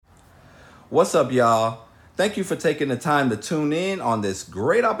What's up, y'all? Thank you for taking the time to tune in on this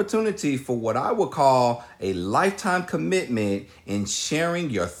great opportunity for what I would call a lifetime commitment in sharing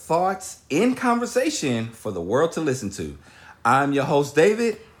your thoughts in conversation for the world to listen to. I'm your host,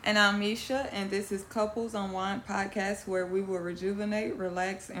 David. And I'm Misha, and this is Couples Unwind podcast where we will rejuvenate,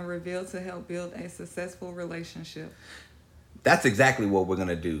 relax, and reveal to help build a successful relationship. That's exactly what we're going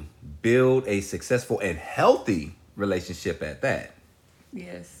to do. Build a successful and healthy relationship at that.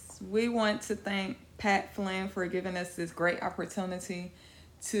 Yes. We want to thank Pat Flynn for giving us this great opportunity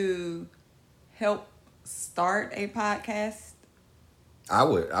to help start a podcast. I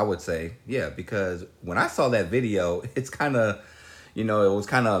would say, yeah, because when I saw that video, it's kind of, it was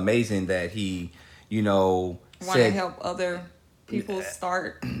kind of amazing that he, want to help other people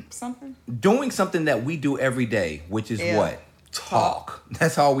start something. Doing something that we do every day, which is what? Talk.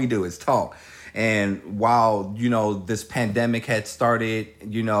 That's all we do is talk. And while, this pandemic had started,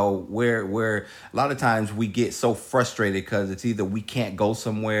 where a lot of times we get so frustrated because it's either we can't go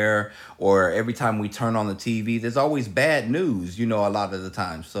somewhere or every time we turn on the TV, there's always bad news, a lot of the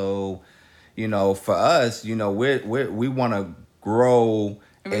time. So, for us, we want to grow.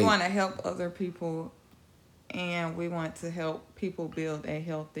 We want to help other people, and we want to help people build a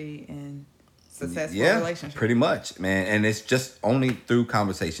healthy and successful relationship. Pretty much, man. And it's just only through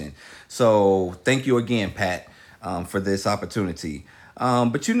conversation. So thank you again, Pat, for this opportunity.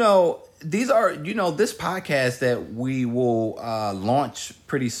 But these are, this podcast that we will launch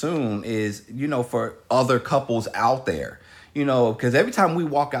pretty soon is, for other couples out there, because every time we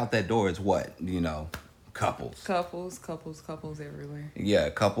walk out that door is what, couples. Couples everywhere. Yeah,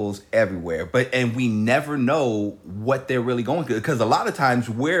 couples everywhere. And we never know what they're really going through. Because a lot of times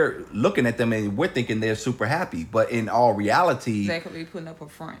we're looking at them and we're thinking they're super happy. But in all reality... They could be putting up a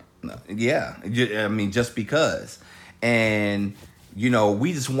front. Yeah. I mean, just because. And,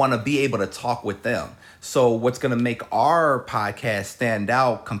 we just want to be able to talk with them. So what's going to make our podcast stand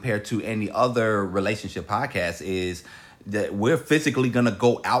out compared to any other relationship podcast is that we're physically going to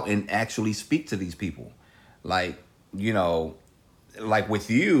go out and actually speak to these people. Like with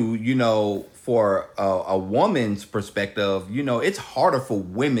you, for a woman's perspective, it's harder for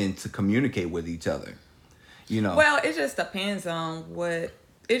women to communicate with each other, Well, it just depends on what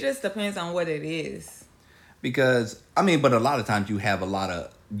it is. Because, but a lot of times you have a lot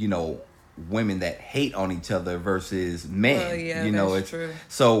of, women that hate on each other versus men. Well, yeah, that's true.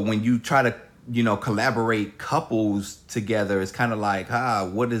 So when you try to collaborate couples together, it's kind of like,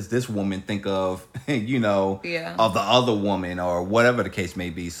 what does this woman think of, of the other woman or whatever the case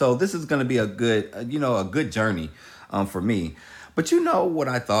may be. So this is going to be a good journey for me. But what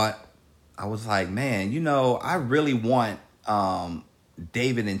I thought? I was like, man, I really want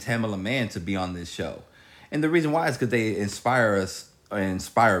David and Tamala Mann to be on this show. And the reason why is because they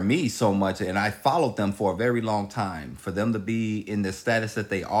inspire me so much. And I followed them for a very long time. For them to be in the status that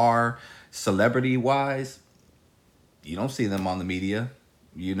they are, celebrity wise, you don't see them on the media,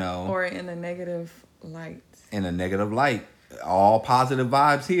 or in a negative light. All positive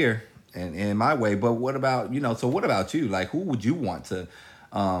vibes here and in my way. But what about what about you? Like, who would you want to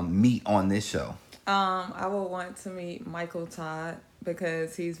meet on this show? I would want to meet Michael Todd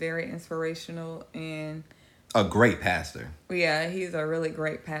because he's very inspirational and a great pastor. Yeah, he's a really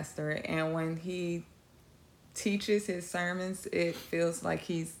great pastor, and when he teaches his sermons, it feels like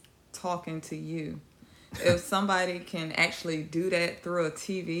he's talking to you. If somebody can actually do that through a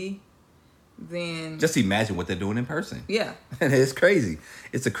TV, then just imagine what they're doing in person. Yeah. It's crazy.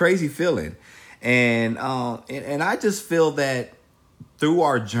 It's a crazy feeling. And I just feel that through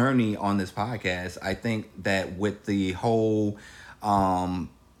our journey on this podcast, I think that with the whole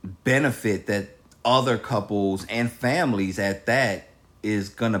benefit that other couples and families at that is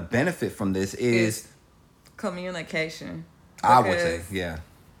going to benefit from this is communication. I would say, yeah.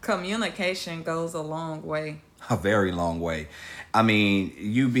 Communication goes a long way. A very long way. I mean,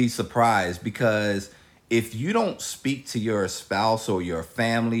 you'd be surprised because if you don't speak to your spouse or your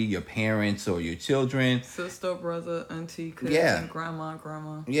family, your parents or your children, sister, brother, auntie, cousin,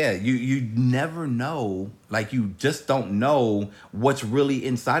 grandma. Yeah, you never know. Like, you just don't know what's really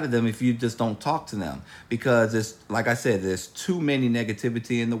inside of them if you just don't talk to them. Because it's like I said, there's too many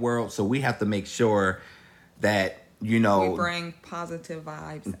negativity in the world, so we have to make sure that we bring positive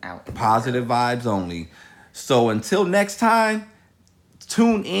vibes out. Positive vibes only. So until next time,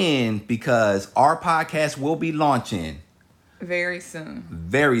 tune in because our podcast will be launching very soon.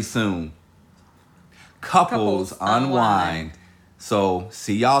 Very soon. Couples Unwind. So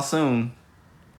see y'all soon.